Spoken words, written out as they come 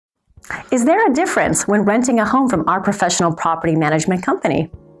Is there a difference when renting a home from our professional property management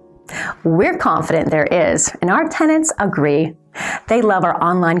company? We're confident there is, and our tenants agree. They love our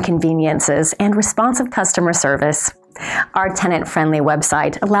online conveniences and responsive customer service. Our tenant-friendly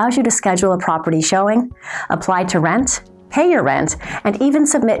website allows you to schedule a property showing, apply to rent, pay your rent, and even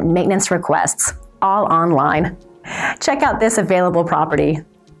submit maintenance requests, all online. Check out this available property.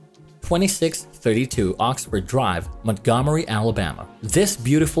 2632 Oxford Drive, Montgomery, Alabama. This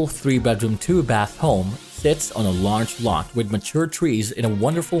beautiful 3-bedroom, 2-bath home sits on a large lot with mature trees in a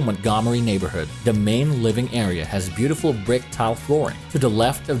wonderful Montgomery neighborhood. The main living area has beautiful brick tile flooring. To the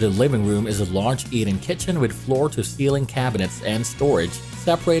left of the living room is a large eat-in kitchen with floor-to-ceiling cabinets and storage,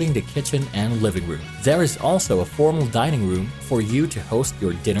 separating the kitchen and living room. There is also a formal dining room for you to host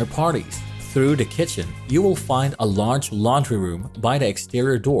your dinner parties. Through the kitchen, you will find a large laundry room by the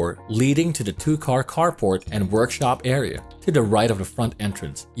exterior door leading to the 2-car carport and workshop area. To the right of the front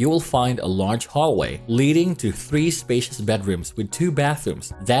entrance, you will find a large hallway leading to 3 spacious bedrooms with 2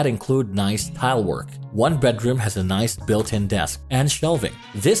 bathrooms that include nice tile work. One bedroom has a nice built-in desk and shelving.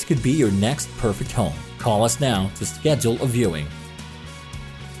 This could be your next perfect home. Call us now to schedule a viewing.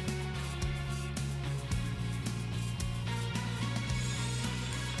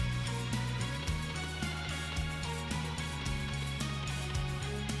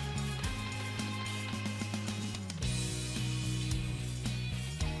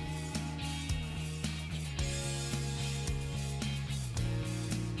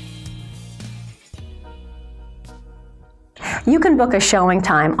 You can book a showing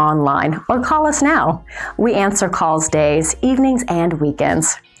time online or call us now. We answer calls days, evenings, and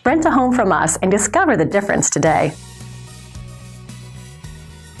weekends. Rent a home from us and discover the difference today.